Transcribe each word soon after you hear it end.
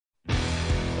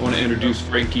I want to introduce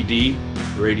Frankie Dee,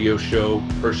 radio show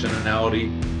personality,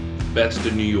 best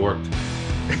in New York.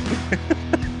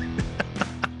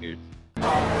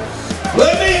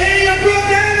 Let me hear you put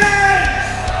that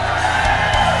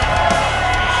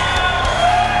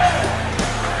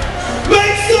in!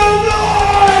 Make some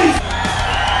noise!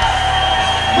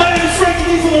 My name is Frankie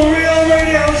Dee from The Real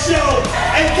Radio Show,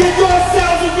 and give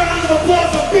yourselves a round of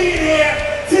applause for being here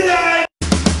tonight!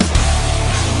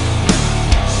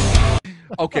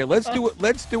 Okay, let's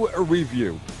do a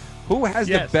review. Who has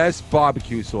the best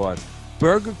barbecue sauce,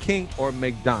 Burger King or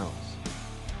McDonald's?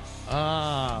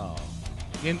 Oh,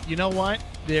 you know what?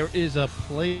 There is a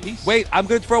place. Wait, I'm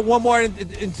going to throw one more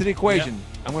into the equation. Yep.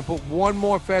 I'm going to put one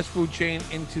more fast food chain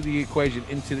into the equation,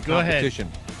 into the competition.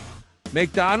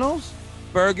 McDonald's,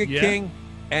 Burger King,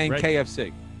 and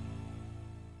KFC.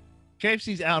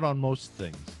 KFC's out on most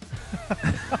things.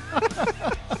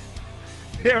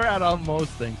 They're out on most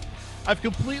things. I've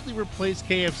completely replaced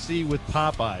KFC with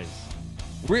Popeyes.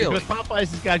 Really? Because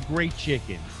Popeyes has got great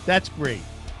chicken. That's great.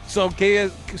 So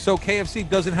KFC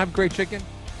doesn't have great chicken?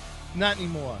 Not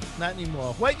anymore. Not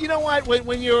anymore. Well, you know what?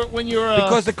 When you're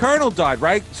because the Colonel died,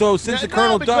 right? So since the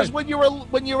Colonel died, when you're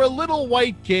a little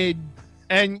white kid,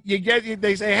 and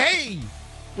they say, "Hey,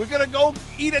 we're gonna go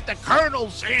eat at the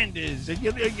Colonel Sanders," and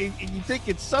you think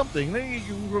it's something. Then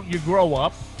you grow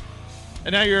up,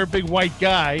 and now you're a big white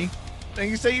guy, and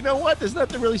you say, "You know what? There's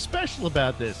nothing really special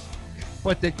about this."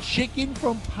 But the chicken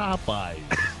from Popeyes.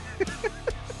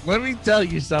 Let me tell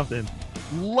you something.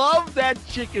 Love that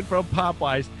chicken from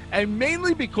Popeyes, and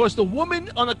mainly because the woman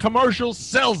on the commercial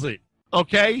sells it,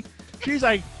 okay? She's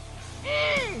like,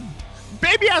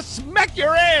 baby, I'll smack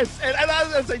your ass. And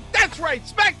I was like, that's right,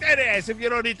 smack that ass if you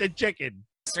don't eat the chicken.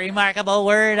 It's the remarkable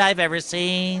word I've ever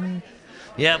seen.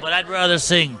 Yeah, but I'd rather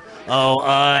sing, oh,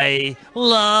 I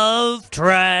love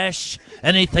trash.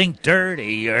 Anything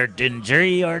dirty or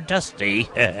dingy or dusty.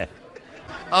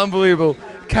 Unbelievable.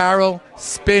 Carol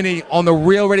Spinney on The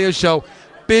Real Radio Show.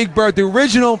 Big Bird, the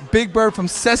original Big Bird from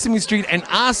Sesame Street, and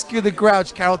Oscar the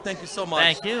Grouch. Carol, thank you so much.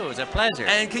 Thank you. It was a pleasure.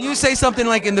 And can you say something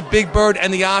like in the Big Bird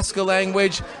and the Oscar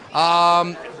language?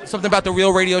 Something about The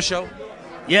Real Radio Show?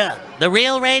 Yeah, The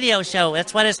Real Radio Show.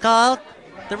 That's what it's called?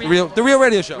 The Real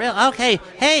Radio Show. Okay.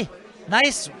 Hey,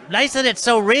 nice that it's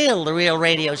so real, The Real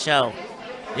Radio Show.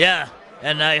 Yeah,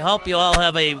 and I hope you all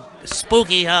have a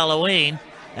spooky Halloween.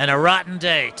 And a rotten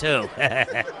day, too.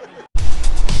 Hey,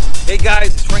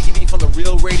 guys, it's Frankie Dee from The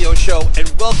Real Radio Show, and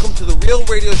welcome to The Real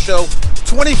Radio Show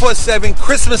 24/7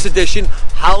 Christmas Edition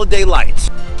Holiday Lights.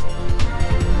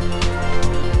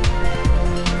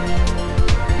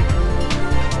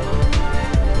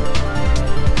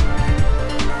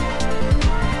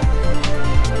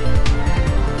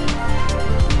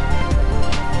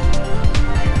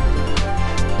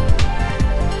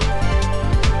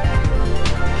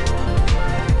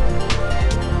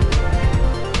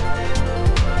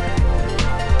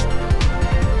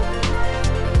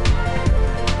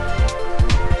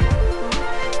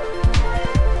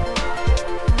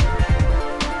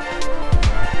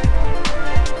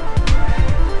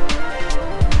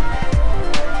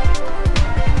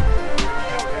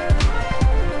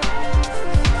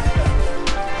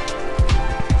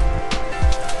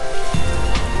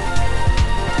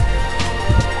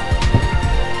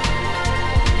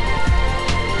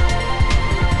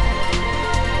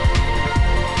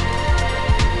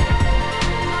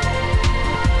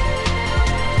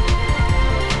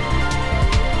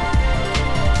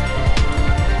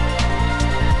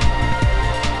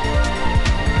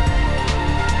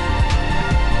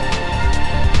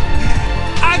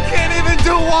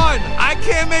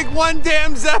 One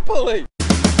damn Zeppelin.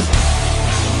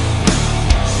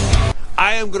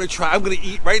 I am gonna try. I'm gonna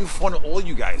eat right in front of all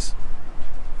you guys.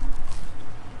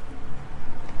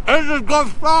 This is good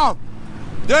stuff.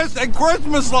 This and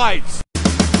Christmas lights.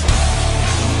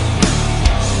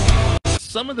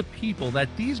 Some of the people that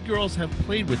these girls have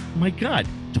played with, my God,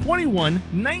 21,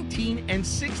 19, and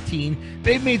 16,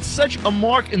 they've made such a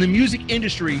mark in the music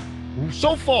industry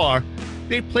so far.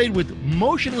 They played with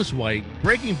Motionless White,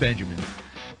 Breaking Benjamin,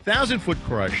 1,000-Foot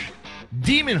Crush,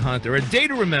 Demon Hunter, A Day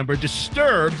to Remember,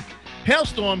 Disturbed,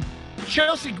 Hailstorm,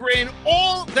 Chelsea Gray, and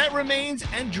All That Remains,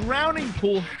 and Drowning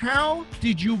Pool. How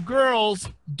did you girls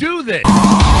do this?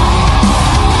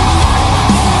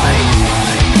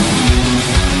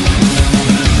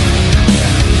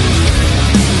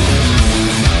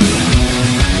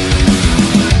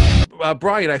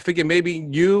 Brian, I figured maybe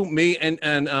you, me,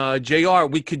 and JR,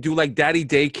 we could do like Daddy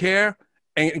Daycare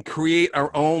and create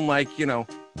our own, like, you know.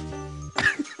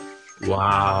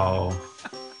 Wow.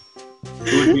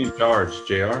 Who would be in charge,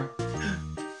 JR?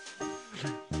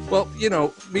 Well,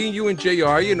 me and you and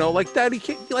JR, like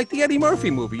like the Eddie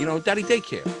Murphy movie, Daddy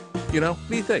Daycare. What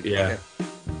do you think? Yeah.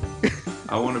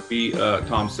 I want to be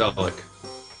Tom Selleck.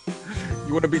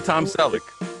 You want to be Tom Selleck?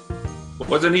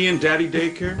 Wasn't he in Daddy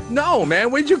Daycare? No, man.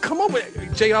 Where'd you come up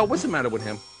with? JR, what's the matter with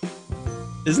him?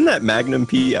 Isn't that Magnum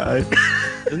P.I.?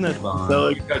 Isn't that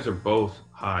Selleck? You guys are both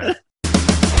high.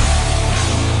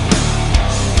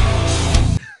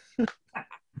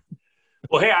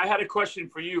 Well, hey, I had a question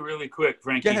for you, really quick,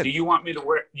 Frankie. Do you want me to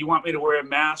wear a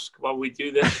mask while we do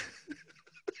this?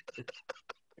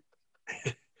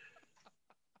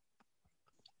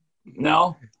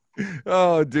 No.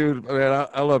 Oh, dude, man,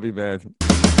 I love you, man.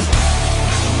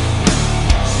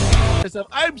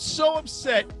 I'm so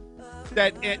upset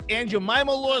that Aunt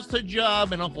Jemima lost her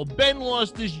job and Uncle Ben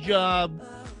lost his job,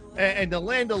 and the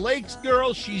Land O'Lakes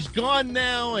girl, she's gone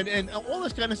now, and all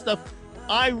this kind of stuff.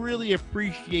 I really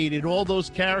appreciated all those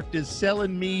characters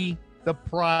selling me the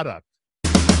product.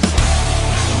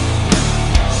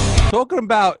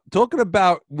 Talking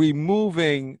about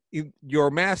removing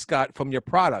your mascot from your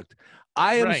product.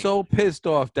 I am so pissed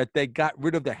off that they got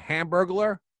rid of the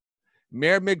Hamburglar,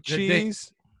 Mayor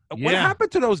McCheese. What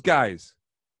happened to those guys?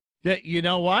 You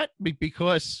know what?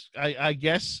 Because I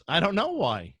guess I don't know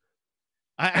why.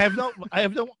 I have no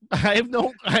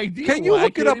idea. Can you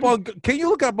look it up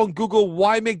on Google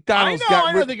why McDonald's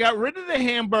I know they got rid of the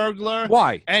Hamburglar.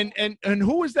 Why? And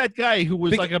who was that guy who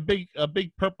was like a big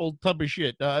purple tub of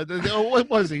shit? What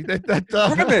was he?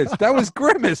 Grimace. That was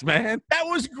Grimace, man. That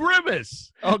was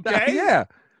Grimace. Okay. Yeah.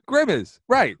 Grimace,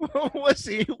 right? Was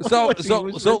he? He was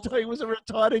a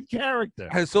retarded character.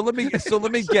 So let me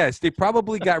guess. They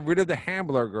probably got rid of the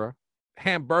Hamburglar.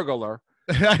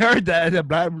 I heard that.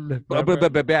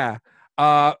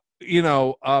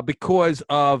 Because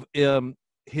of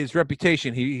his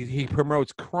reputation, he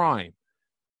promotes crime.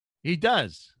 He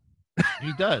does.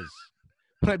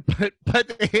 But the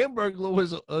Hamburglar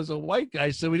was a white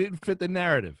guy, so he didn't fit the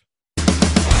narrative.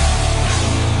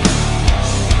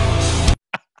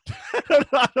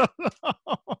 I don't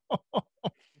know.